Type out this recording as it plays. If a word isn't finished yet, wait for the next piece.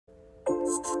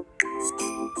Merry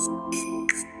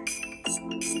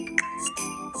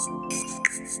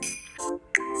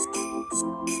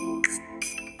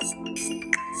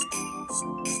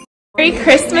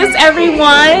Christmas,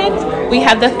 everyone. We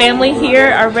have the family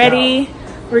here already.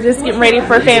 We're just getting ready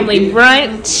for family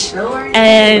brunch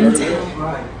and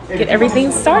get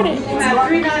everything started.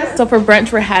 So for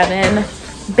brunch, we're having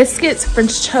biscuits,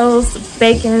 French toast,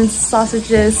 bacon,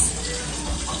 sausages,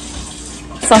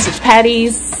 sausage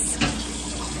patties.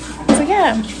 So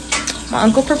yeah, my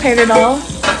uncle prepared it all.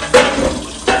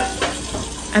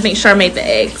 I think Char made the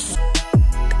eggs.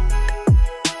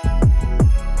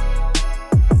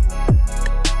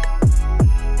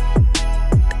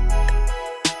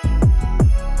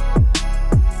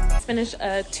 Finish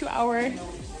a 2-hour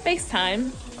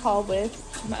FaceTime call with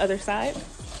my other side.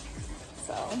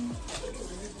 So,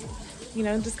 you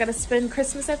know, just gotta spend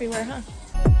Christmas everywhere, huh?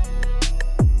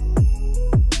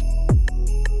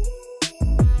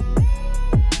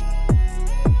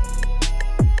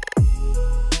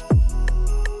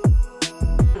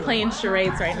 Playing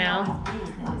charades right now.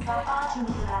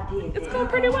 It's going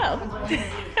pretty well.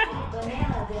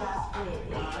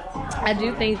 I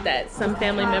do think that some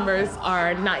family members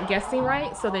are not guessing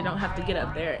right, so they don't have to get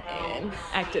up there and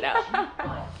act it out.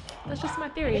 That's just my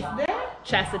theory.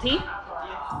 Chastity.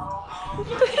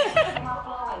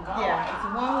 Yeah, it's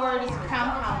one word, it's a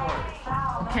compound word.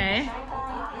 Okay.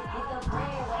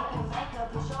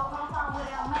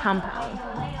 Compound.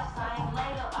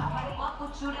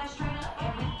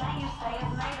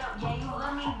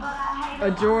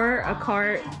 A drawer, a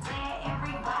cart,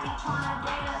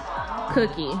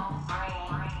 cookie,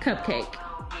 cupcake.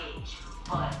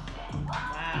 Wow.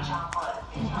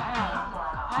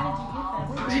 How did you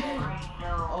get that?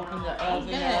 Open the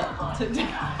oven up.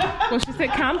 Well, she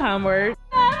said compound word.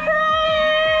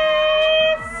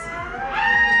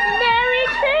 Merry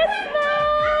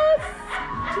Christmas!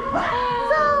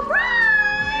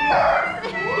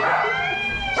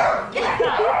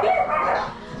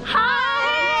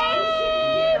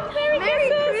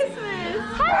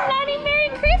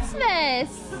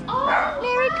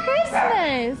 Merry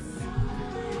Christmas!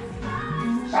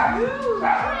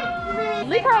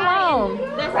 Leave her alone.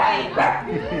 That's it.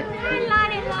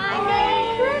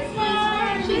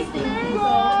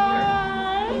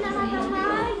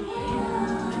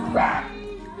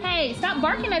 Hey, stop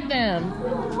barking at them.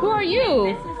 Who are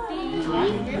you? Say,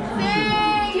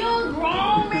 you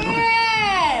grown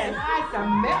man. I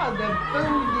smell the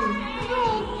food.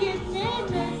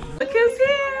 Look who's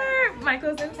here.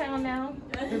 Michael's in town now.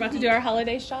 We're about to do our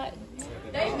holiday shot.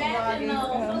 They matching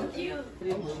though, so cute.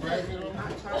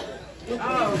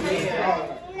 Oh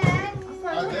yeah.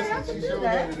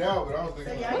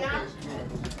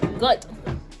 Good.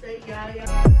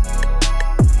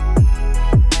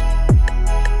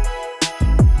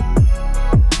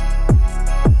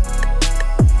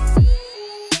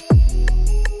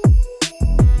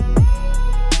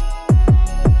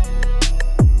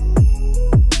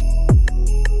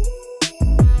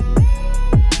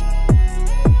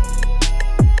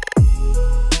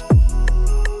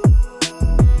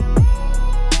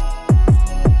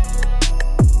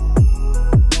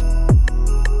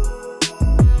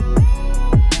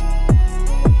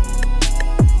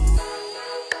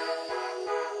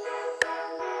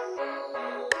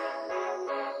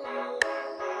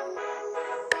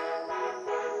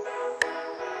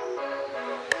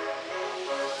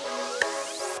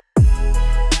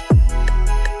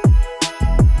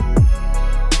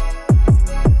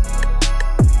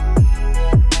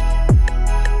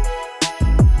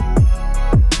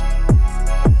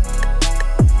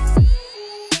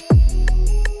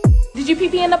 Did you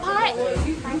pee-pee in the pot?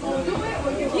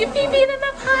 You pee-pee in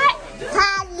the pot?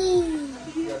 Potty.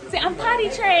 Say, I'm potty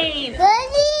trained.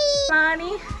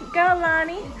 Lonnie, go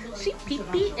Lonnie. She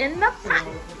pee-pee in the pot.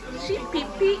 She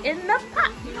pee-pee in the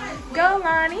pot. Go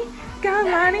Lonnie, go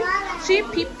Lonnie. She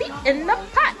pee-pee in the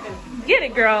pot. Get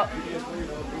it, girl.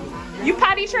 You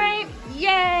potty trained?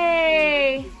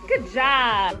 Yay! Good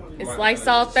job. It's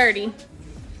Lysol 30. I got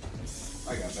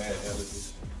bad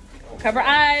allergies. Cover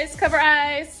eyes, cover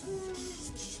eyes.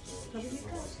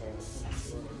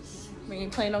 We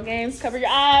ain't playing no games. Cover your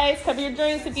eyes, cover your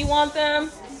drinks if you want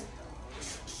them.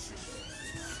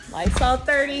 Lysol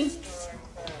 30.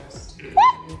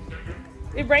 What?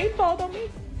 It rainfalled on me.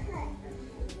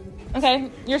 Okay,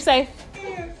 you're safe.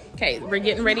 Okay, we're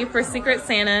getting ready for Secret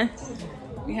Santa.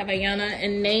 We have Ayana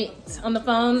and Nate on the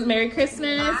phone. Merry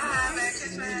Christmas. Merry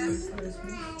Christmas.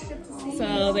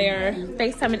 So they are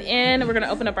FaceTiming in. We're gonna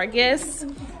open up our gifts.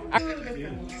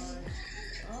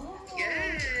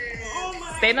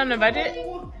 Stayed on the budget?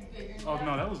 Oh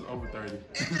no, that was over 30.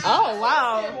 Oh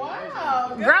wow.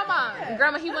 Wow.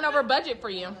 Grandma, he went over budget for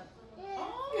you.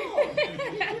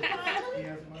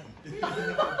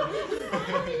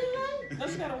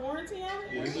 That's got a warranty on it?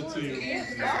 Yeah, it's a 2 year.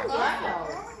 Oh, wow.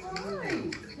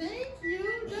 Nice. Thank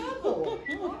you, double.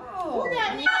 Wow. Who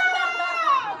got me?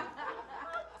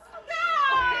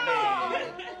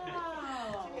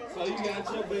 So you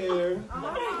got your bear.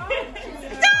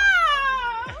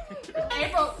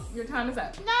 April, your time is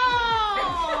up. No!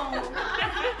 How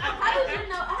did you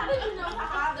know to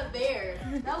hide the bear?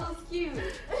 That was cute.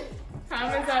 Time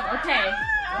is up. Okay.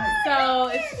 So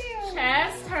it's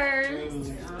Chad's turn.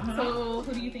 So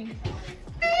who do you think?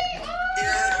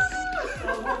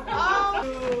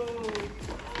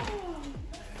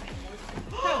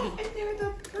 They're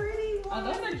the pretty ones. Oh,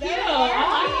 those are cute. I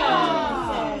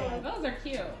like those. Those are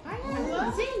cute.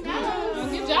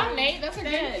 Good job, Nate. Those are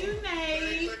Thank good. you,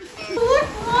 Nate. Look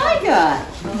what I got.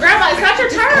 Grandma, it's not your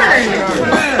turn.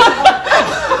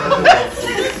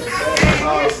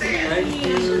 Thank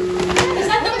you. Is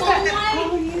that the blue one?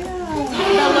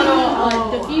 The little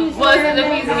diffuser. What is the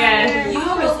diffuser gas?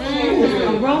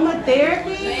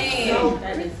 Aromatherapy?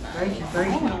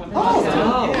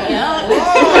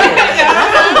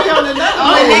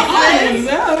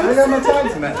 I got my time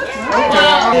tonight.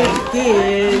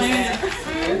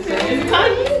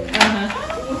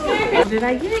 Did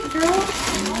I get it, girl?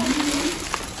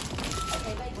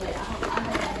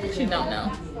 She don't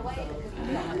know.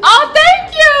 Oh,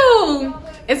 thank you!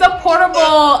 It's a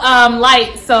portable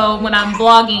light, so when I'm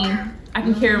vlogging, I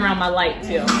can carry around my light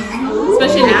too,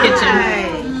 especially in the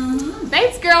kitchen.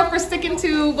 Thanks, girl, for sticking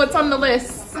to what's on the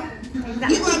list. What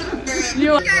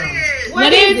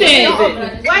is it?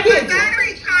 What is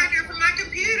battery charger for my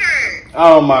computer?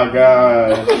 Oh my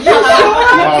god. Oh.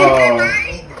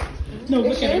 No,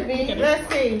 look at her. Look at her. Let's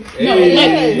see. No,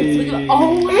 Hey.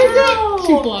 oh, is it?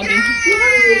 She's vlogging.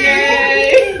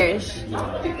 Yay!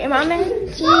 Hey, mama.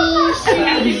 Cheese.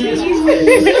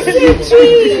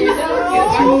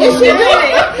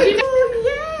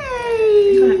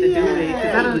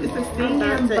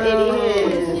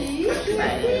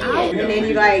 And then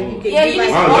you like, you can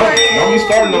Don't be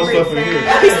starting no stuff in here.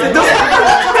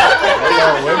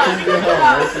 Wait till you get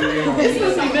home. This is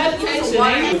some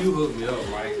meditation. You hook me up,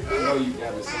 Mike. I know you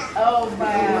got this. Oh,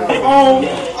 wow.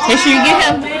 Make sure you get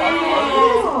him.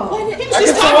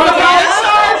 She's talking about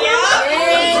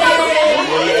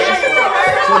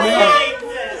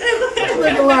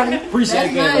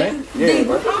Appreciate that, man. Yeah,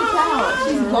 bro.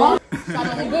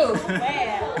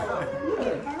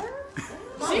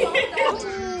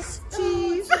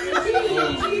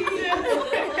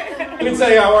 Let me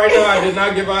tell y'all right now, I did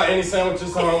not give out any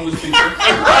sandwiches to homeless people.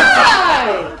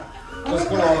 Let's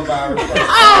put on the virus.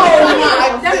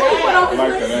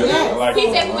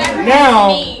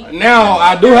 Now,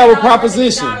 I do have a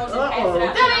proposition.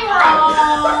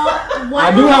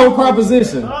 I do have a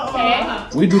proposition.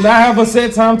 We do not have a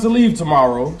set time to leave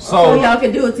tomorrow, so y'all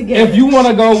can do it together. if you want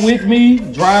to go with me,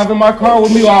 drive in my car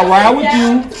with me, or I'll ride with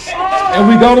you, and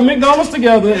we go to McDonald's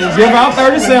together and give out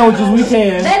 30 sandwiches, we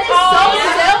can. That is so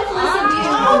selfless of you.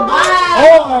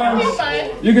 Wow.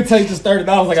 Or you can take this $30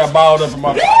 I got balled up in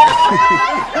my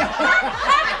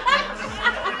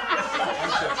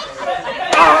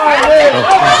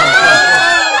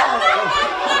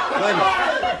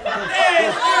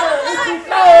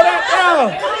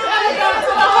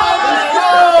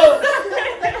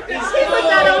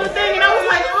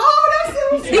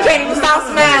You can't even stop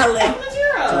smiling.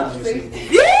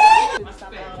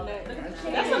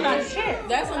 That's a nice shirt.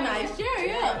 That's a nice shirt,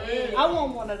 yeah. I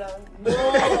want one of those. Boy.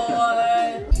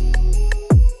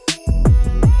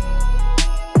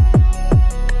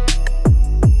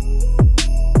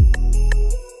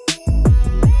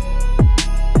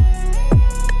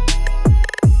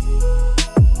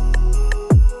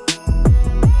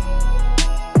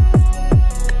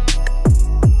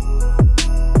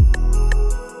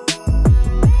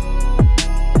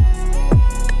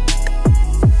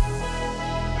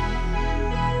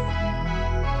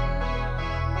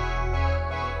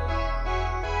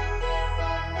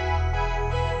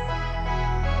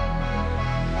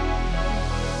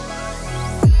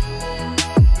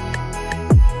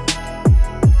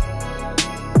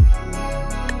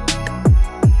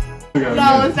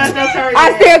 No, it's not just her.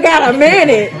 I still got a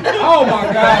minute. Oh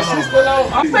my gosh, she's still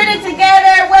on. Put it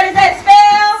together. What does that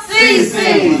spell?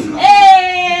 CC.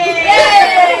 Hey!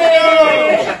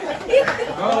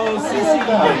 Oh, CC.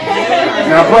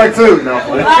 Now play two. Now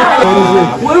play.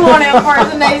 We want to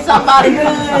impersonate somebody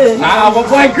good. I'm gonna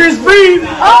play Chris Breeze.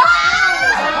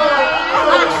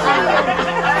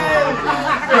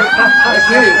 That's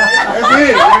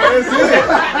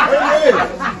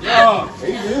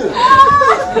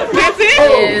it.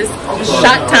 It is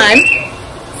shot time.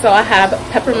 So I have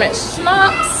peppermint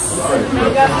schnapps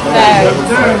that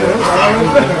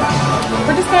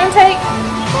we're just gonna take.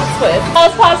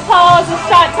 Pause, pause, pause. It's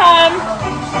shot time.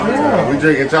 We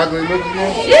drinking chocolate milk again?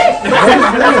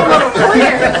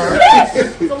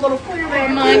 It's a little clear.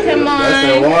 Come on, come on. That's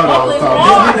that water I was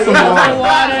talking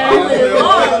about.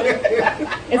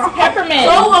 It's peppermint.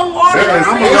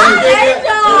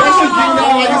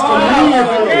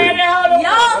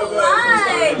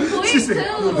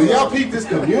 Do y'all peep this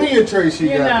communion tray she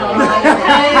got?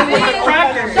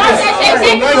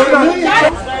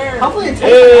 Hopefully it tastes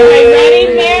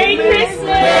ready. Merry Christmas.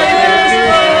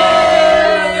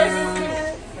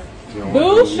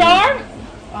 Bouchard.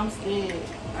 I'm scared.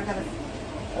 I gotta.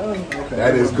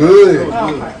 That is good.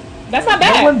 That's not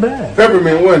bad.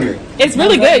 Peppermint, wasn't it? It's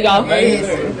really good, y'all. You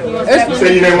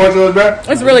say you didn't want yours back?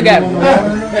 It's really good.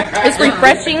 It's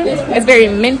refreshing. It's very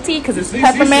minty because it's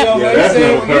peppermint. Yeah, that's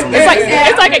not peppermint.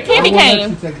 It's like a candy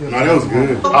cane. No, that was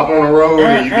good. Hop on the road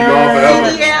and you can go on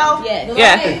forever.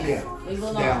 Yeah.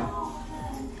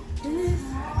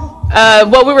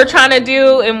 What we were trying to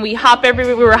do, and we hop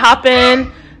everywhere. We were hopping,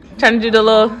 trying to do the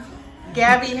little.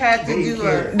 Gabby had to do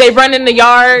a. They run in the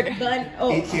yard.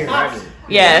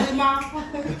 Yeah.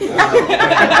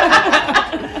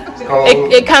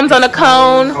 It comes on a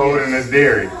cone. Cold and it's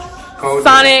dairy. Cold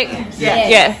Sonic.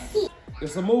 Yeah.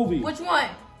 It's a movie. Which one?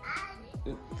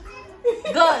 Good.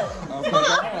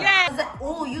 Yeah.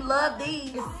 Oh, you love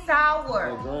these. It's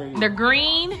sour. They're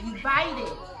green. You bite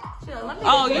it. Chill, let me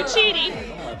Oh, you cheating.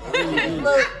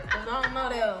 look. I don't know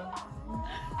them.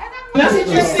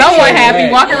 Someone happy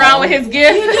walking around with his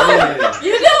gift.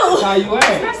 You do. How you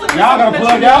at? Y'all gotta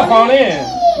plug y'all phone in.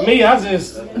 Me, I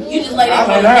just You just lay that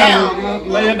lay phone down. down.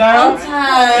 Lay it down. I'm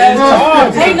tired. It's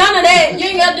charged. Ain't none of that. You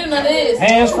ain't gotta do none of this.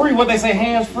 Hands free. What they say?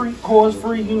 Hands free, cords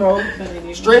free. You know,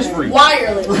 stress free.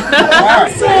 Wireless.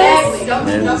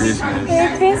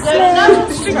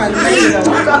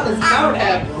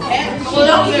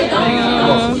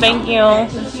 Thank you.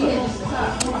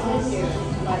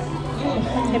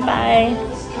 Okay, bye.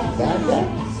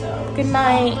 Good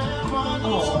night.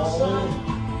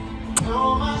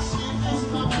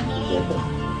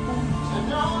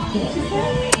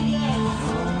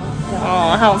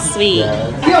 Oh, how sweet.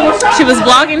 She was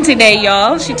vlogging today,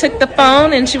 y'all. She took the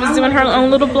phone and she was doing her own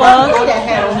little vlog.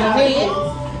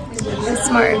 That's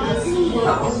smart. Did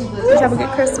you have a good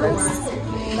Christmas?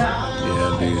 Yeah,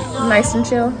 I did. Nice and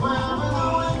chill.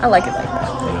 I like it like that.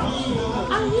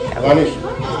 Honey,